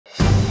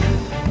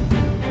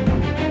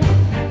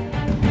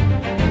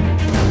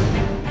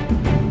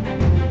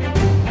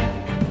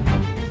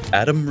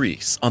Adam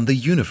Rees on the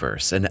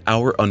universe and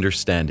our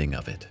understanding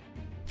of it.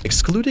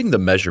 Excluding the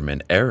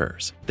measurement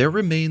errors, there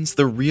remains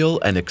the real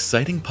and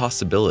exciting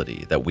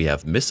possibility that we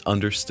have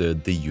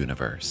misunderstood the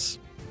universe.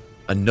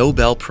 A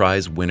Nobel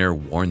Prize winner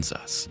warns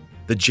us.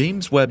 The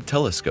James Webb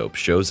Telescope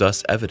shows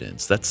us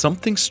evidence that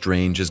something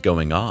strange is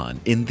going on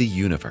in the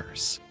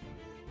universe.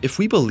 If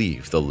we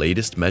believe the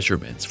latest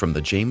measurements from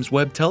the James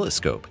Webb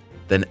Telescope,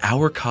 then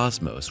our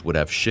cosmos would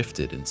have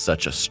shifted in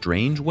such a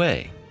strange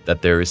way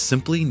that there is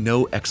simply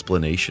no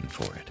explanation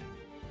for it.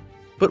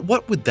 But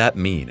what would that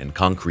mean in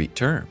concrete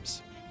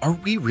terms? Are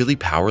we really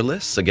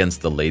powerless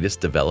against the latest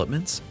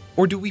developments,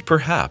 or do we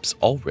perhaps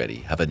already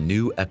have a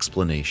new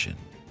explanation?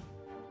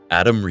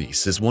 Adam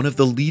Rees is one of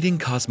the leading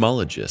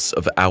cosmologists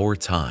of our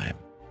time.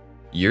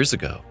 Years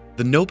ago,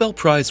 the Nobel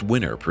Prize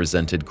winner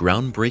presented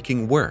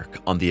groundbreaking work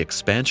on the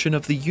expansion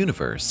of the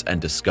universe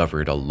and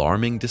discovered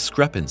alarming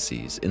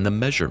discrepancies in the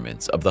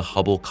measurements of the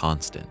Hubble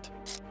constant.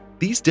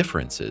 These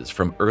differences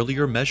from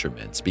earlier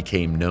measurements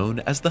became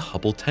known as the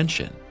Hubble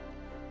tension.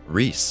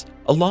 Rees,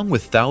 along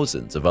with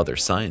thousands of other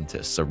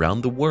scientists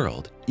around the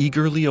world,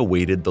 eagerly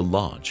awaited the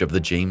launch of the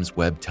James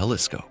Webb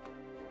Telescope.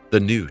 The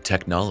new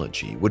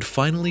technology would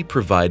finally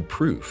provide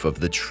proof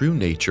of the true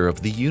nature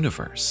of the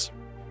universe.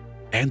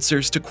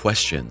 Answers to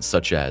questions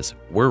such as,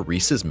 were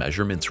Rees's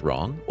measurements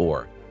wrong,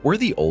 or were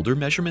the older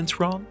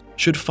measurements wrong,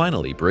 should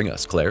finally bring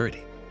us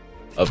clarity.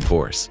 Of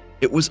course,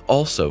 it was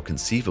also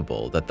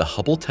conceivable that the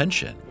Hubble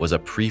tension was a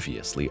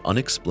previously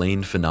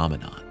unexplained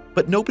phenomenon,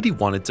 but nobody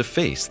wanted to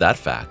face that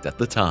fact at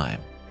the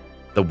time.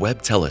 The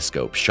Webb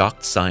telescope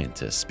shocked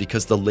scientists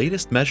because the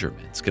latest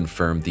measurements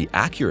confirmed the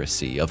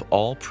accuracy of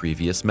all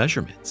previous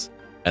measurements,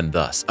 and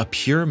thus a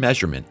pure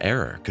measurement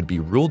error could be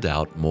ruled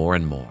out more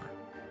and more.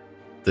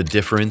 The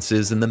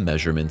differences in the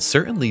measurements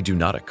certainly do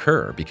not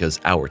occur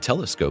because our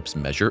telescopes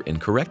measure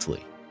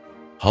incorrectly.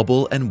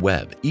 Hubble and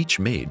Webb each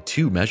made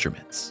two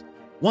measurements,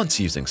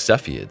 once using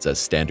Cepheids as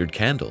standard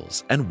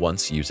candles and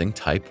once using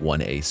Type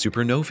 1a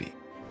supernovae.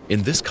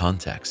 In this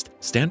context,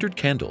 standard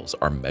candles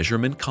are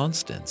measurement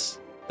constants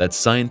that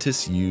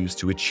scientists use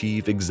to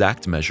achieve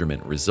exact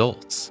measurement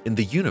results in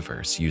the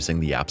universe using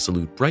the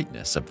absolute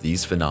brightness of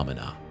these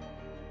phenomena.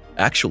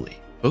 Actually,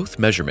 both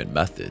measurement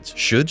methods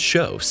should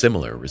show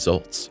similar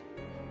results.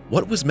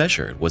 What was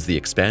measured was the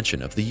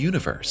expansion of the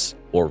universe,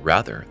 or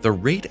rather, the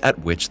rate at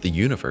which the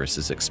universe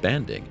is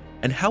expanding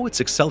and how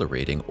it's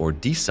accelerating or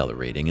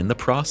decelerating in the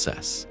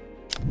process.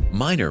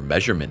 Minor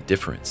measurement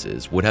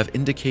differences would have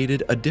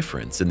indicated a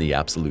difference in the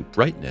absolute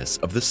brightness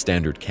of the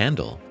standard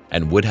candle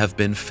and would have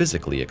been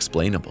physically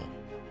explainable.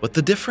 But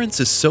the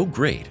difference is so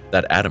great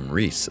that Adam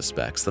Rees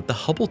suspects that the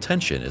Hubble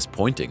tension is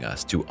pointing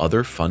us to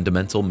other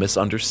fundamental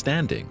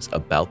misunderstandings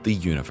about the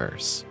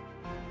universe.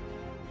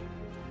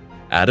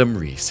 Adam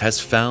Rees has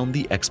found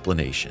the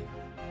explanation.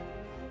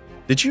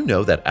 Did you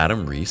know that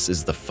Adam Rees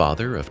is the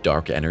father of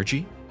dark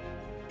energy?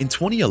 In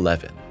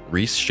 2011,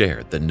 Rees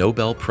shared the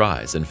Nobel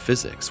Prize in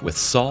Physics with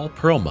Saul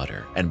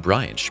Perlmutter and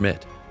Brian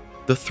Schmidt.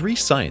 The three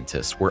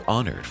scientists were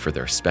honored for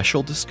their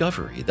special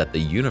discovery that the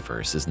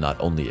universe is not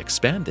only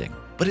expanding,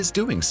 but is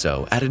doing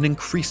so at an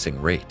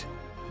increasing rate.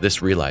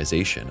 This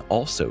realization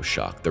also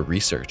shocked the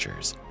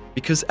researchers,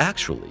 because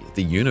actually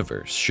the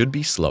universe should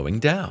be slowing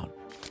down.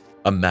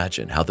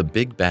 Imagine how the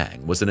Big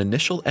Bang was an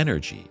initial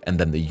energy and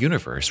then the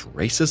universe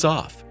races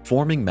off,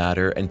 forming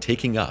matter and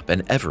taking up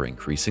an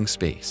ever-increasing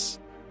space.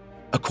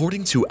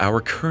 According to our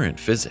current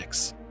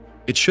physics,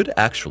 it should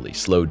actually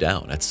slow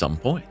down at some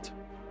point.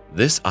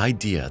 This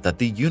idea that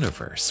the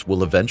universe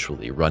will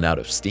eventually run out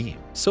of steam,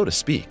 so to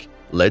speak,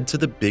 led to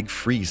the Big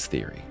Freeze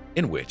theory,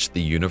 in which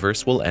the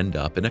universe will end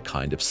up in a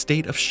kind of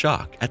state of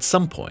shock at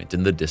some point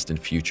in the distant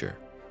future.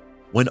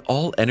 When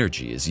all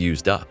energy is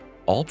used up,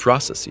 all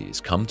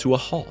processes come to a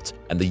halt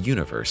and the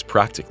universe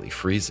practically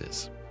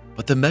freezes.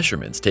 But the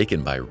measurements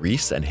taken by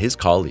Rees and his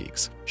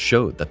colleagues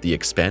showed that the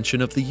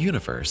expansion of the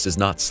universe is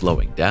not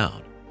slowing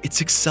down,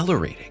 it's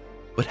accelerating.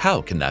 But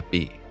how can that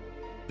be?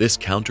 This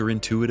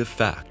counterintuitive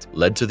fact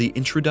led to the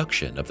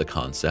introduction of the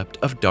concept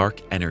of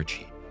dark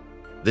energy.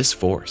 This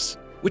force,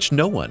 which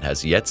no one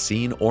has yet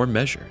seen or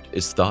measured,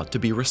 is thought to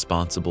be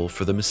responsible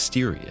for the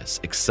mysterious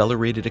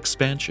accelerated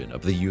expansion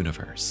of the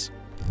universe.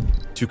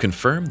 To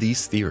confirm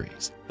these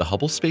theories, the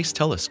Hubble Space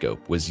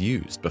Telescope was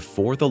used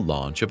before the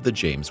launch of the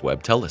James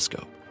Webb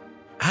Telescope.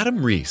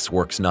 Adam Rees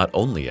works not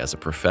only as a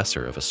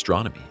professor of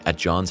astronomy at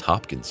Johns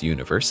Hopkins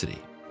University,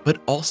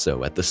 but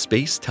also at the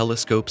Space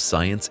Telescope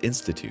Science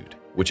Institute,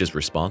 which is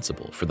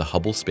responsible for the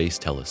Hubble Space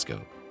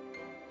Telescope.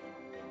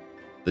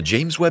 The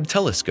James Webb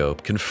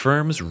Telescope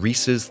confirms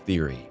Rees's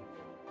theory.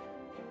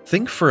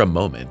 Think for a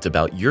moment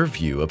about your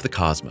view of the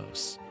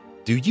cosmos.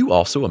 Do you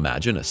also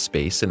imagine a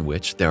space in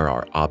which there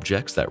are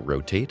objects that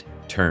rotate,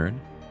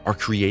 turn, are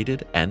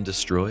created and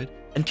destroyed?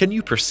 And can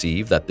you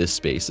perceive that this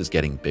space is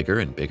getting bigger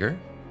and bigger?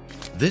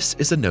 This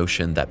is a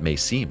notion that may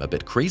seem a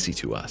bit crazy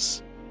to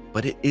us,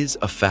 but it is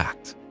a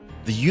fact.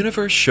 The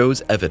universe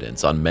shows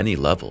evidence on many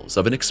levels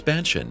of an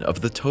expansion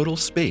of the total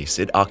space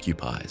it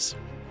occupies.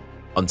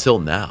 Until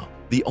now,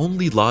 The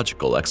only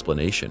logical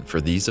explanation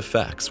for these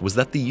effects was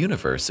that the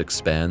universe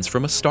expands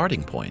from a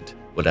starting point,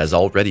 but as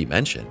already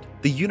mentioned,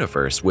 the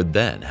universe would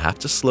then have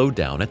to slow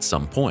down at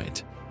some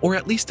point, or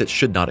at least it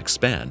should not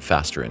expand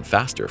faster and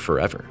faster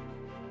forever.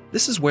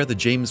 This is where the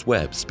James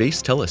Webb Space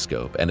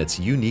Telescope and its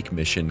unique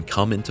mission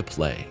come into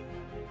play.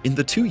 In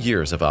the 2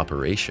 years of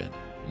operation,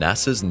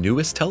 NASA's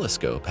newest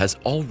telescope has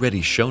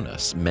already shown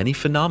us many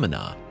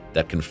phenomena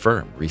that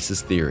confirm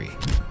Rees's theory.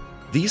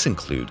 These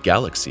include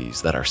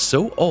galaxies that are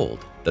so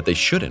old that they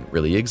shouldn't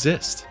really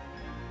exist.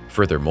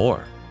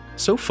 Furthermore,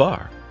 so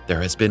far,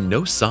 there has been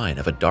no sign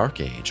of a dark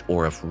age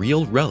or of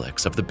real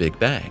relics of the Big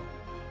Bang.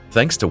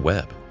 Thanks to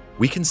Webb,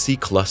 we can see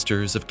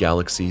clusters of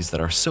galaxies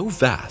that are so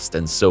vast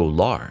and so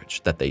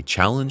large that they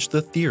challenge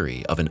the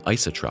theory of an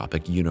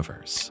isotropic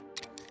universe.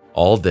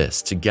 All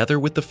this, together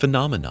with the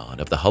phenomenon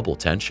of the Hubble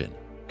tension,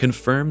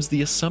 confirms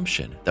the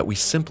assumption that we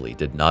simply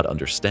did not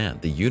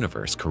understand the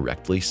universe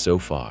correctly so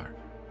far.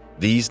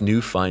 These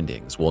new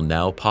findings will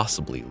now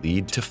possibly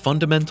lead to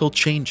fundamental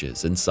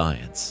changes in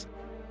science.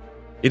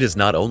 It is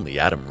not only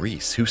Adam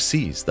Rees who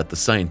sees that the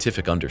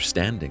scientific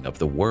understanding of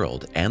the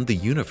world and the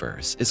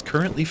universe is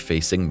currently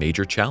facing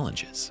major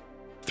challenges.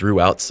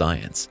 Throughout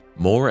science,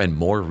 more and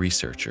more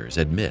researchers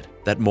admit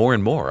that more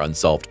and more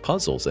unsolved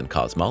puzzles in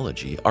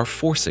cosmology are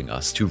forcing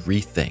us to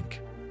rethink.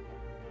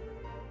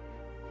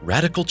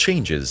 Radical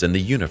changes in the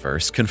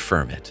universe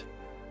confirm it.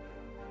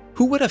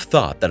 Who would have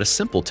thought that a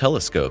simple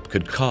telescope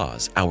could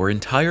cause our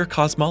entire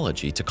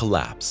cosmology to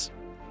collapse?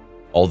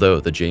 Although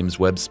the James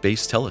Webb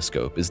Space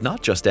Telescope is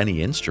not just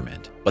any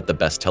instrument, but the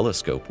best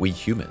telescope we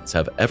humans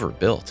have ever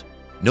built,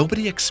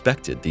 nobody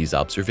expected these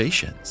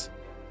observations.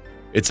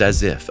 It's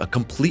as if a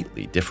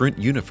completely different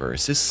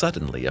universe is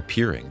suddenly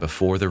appearing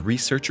before the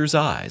researchers'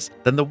 eyes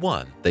than the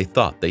one they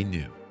thought they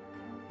knew.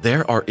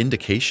 There are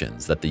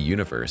indications that the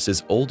universe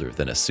is older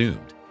than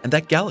assumed, and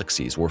that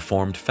galaxies were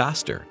formed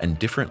faster and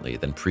differently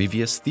than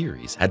previous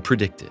theories had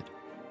predicted.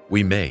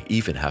 We may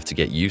even have to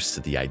get used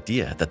to the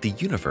idea that the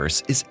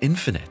universe is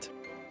infinite.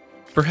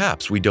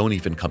 Perhaps we don't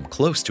even come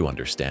close to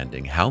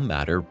understanding how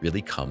matter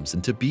really comes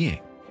into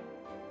being.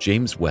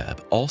 James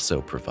Webb also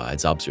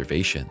provides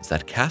observations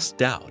that cast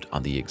doubt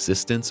on the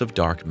existence of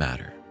dark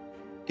matter.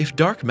 If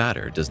dark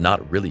matter does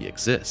not really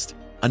exist,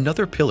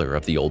 another pillar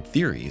of the old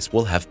theories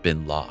will have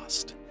been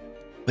lost.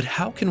 But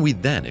how can we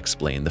then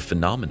explain the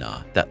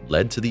phenomena that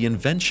led to the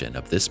invention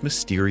of this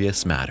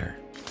mysterious matter?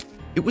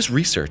 It was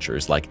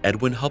researchers like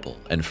Edwin Hubble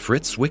and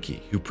Fritz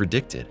Zwicky who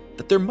predicted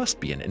that there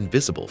must be an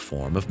invisible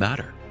form of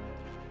matter.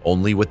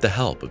 Only with the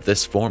help of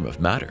this form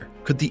of matter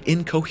could the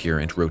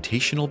incoherent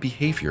rotational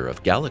behavior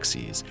of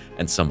galaxies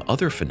and some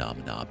other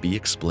phenomena be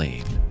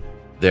explained.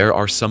 There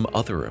are some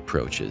other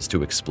approaches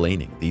to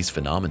explaining these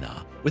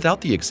phenomena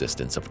without the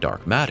existence of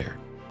dark matter,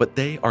 but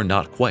they are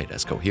not quite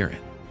as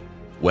coherent.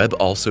 Webb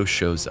also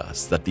shows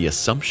us that the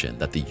assumption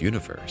that the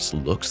universe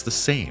looks the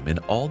same in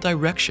all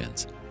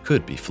directions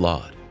could be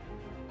flawed.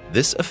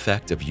 This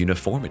effect of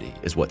uniformity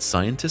is what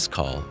scientists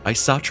call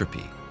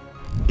isotropy.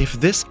 If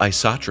this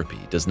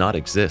isotropy does not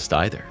exist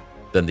either,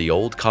 then the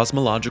old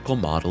cosmological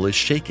model is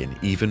shaken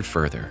even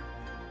further.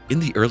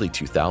 In the early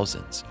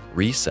 2000s,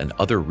 Rees and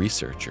other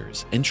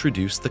researchers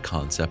introduced the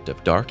concept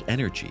of dark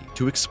energy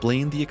to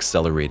explain the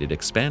accelerated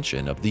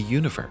expansion of the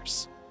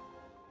universe.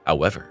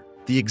 However,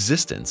 the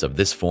existence of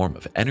this form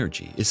of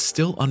energy is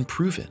still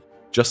unproven,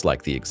 just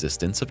like the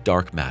existence of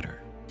dark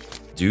matter.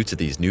 Due to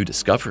these new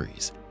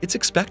discoveries, it's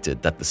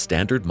expected that the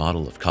standard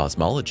model of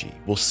cosmology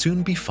will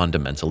soon be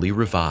fundamentally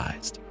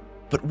revised.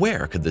 But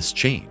where could this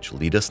change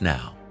lead us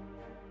now?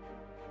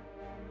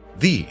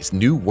 These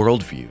new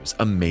worldviews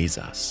amaze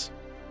us.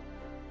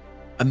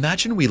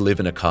 Imagine we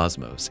live in a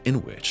cosmos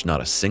in which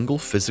not a single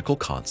physical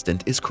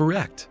constant is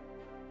correct.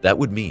 That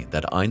would mean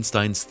that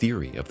Einstein's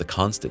theory of the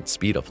constant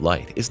speed of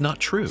light is not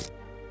true,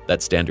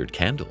 that standard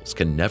candles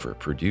can never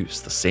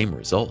produce the same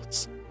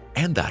results,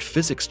 and that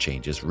physics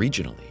changes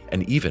regionally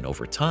and even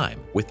over time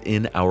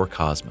within our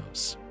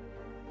cosmos.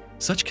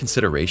 Such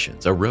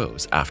considerations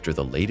arose after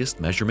the latest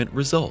measurement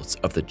results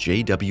of the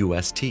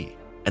JWST,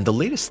 and the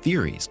latest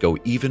theories go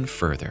even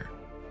further.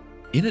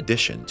 In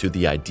addition to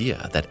the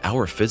idea that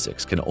our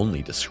physics can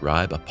only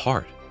describe a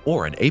part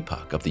or an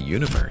epoch of the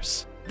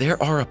universe,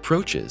 there are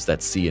approaches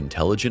that see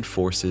intelligent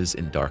forces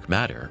in dark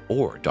matter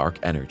or dark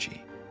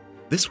energy.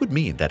 This would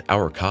mean that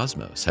our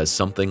cosmos has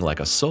something like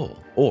a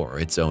soul or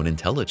its own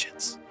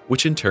intelligence,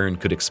 which in turn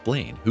could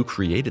explain who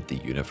created the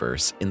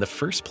universe in the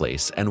first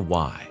place and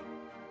why.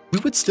 We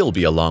would still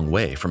be a long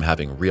way from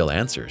having real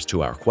answers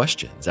to our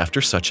questions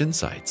after such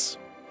insights.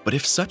 But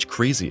if such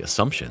crazy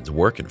assumptions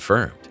were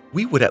confirmed,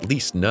 we would at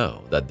least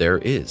know that there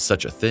is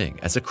such a thing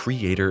as a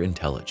creator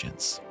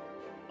intelligence.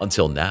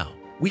 Until now,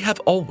 we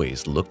have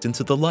always looked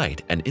into the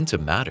light and into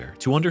matter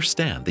to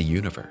understand the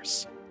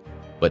universe.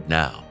 But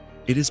now,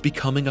 it is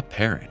becoming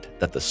apparent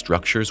that the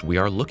structures we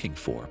are looking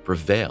for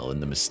prevail in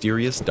the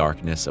mysterious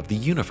darkness of the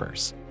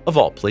universe, of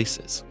all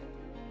places.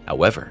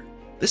 However,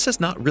 this has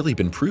not really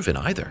been proven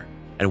either,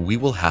 and we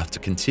will have to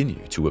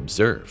continue to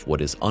observe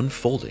what is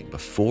unfolding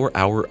before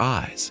our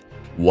eyes,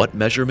 what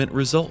measurement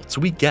results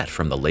we get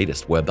from the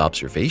latest Webb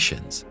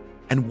observations,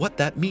 and what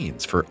that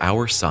means for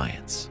our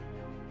science.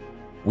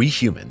 We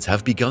humans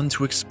have begun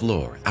to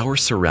explore our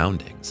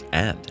surroundings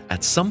and,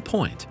 at some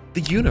point,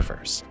 the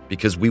universe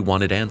because we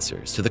wanted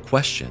answers to the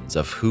questions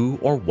of who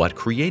or what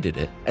created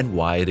it and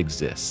why it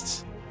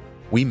exists.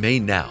 We may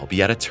now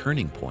be at a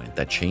turning point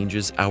that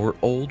changes our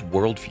old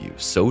worldview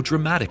so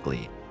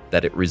dramatically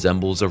that it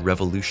resembles a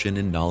revolution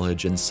in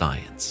knowledge and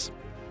science.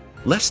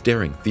 Less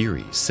daring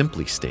theories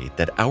simply state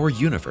that our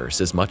universe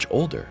is much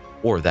older,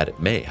 or that it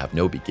may have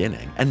no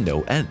beginning and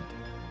no end.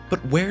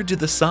 But where do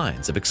the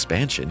signs of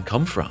expansion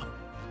come from?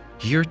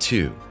 Here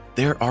too,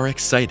 there are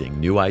exciting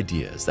new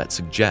ideas that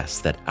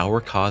suggest that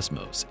our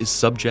cosmos is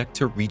subject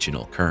to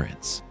regional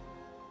currents.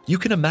 You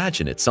can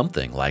imagine it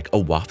something like a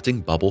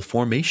wafting bubble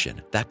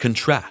formation that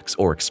contracts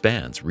or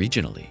expands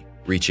regionally,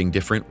 reaching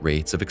different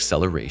rates of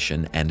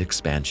acceleration and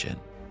expansion.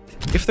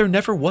 If there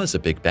never was a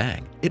Big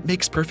Bang, it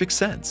makes perfect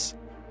sense.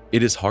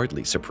 It is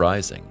hardly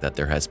surprising that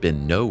there has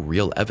been no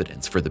real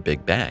evidence for the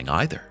Big Bang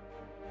either.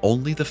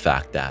 Only the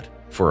fact that,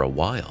 for a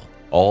while,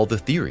 all the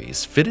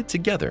theories fitted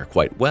together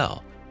quite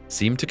well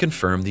seemed to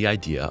confirm the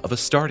idea of a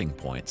starting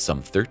point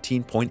some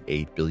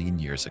 13.8 billion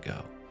years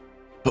ago.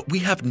 But we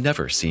have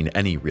never seen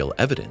any real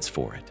evidence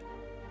for it.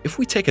 If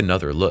we take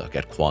another look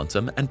at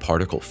quantum and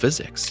particle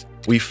physics,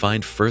 we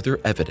find further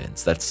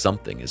evidence that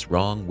something is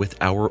wrong with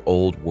our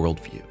old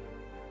worldview.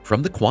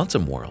 From the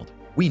quantum world,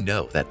 we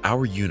know that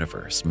our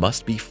universe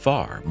must be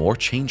far more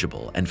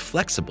changeable and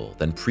flexible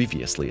than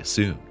previously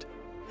assumed.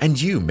 And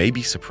you may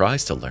be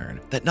surprised to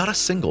learn that not a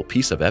single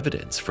piece of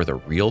evidence for the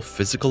real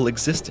physical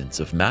existence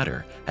of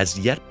matter has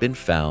yet been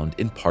found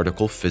in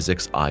particle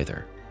physics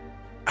either.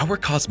 Our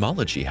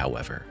cosmology,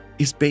 however,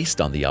 is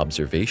based on the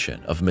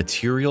observation of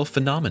material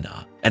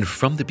phenomena, and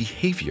from the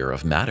behavior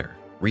of matter,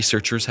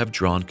 researchers have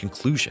drawn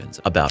conclusions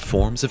about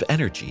forms of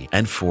energy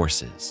and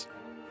forces.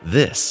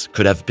 This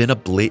could have been a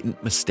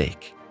blatant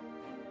mistake.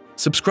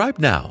 Subscribe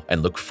now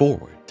and look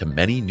forward to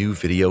many new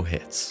video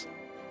hits.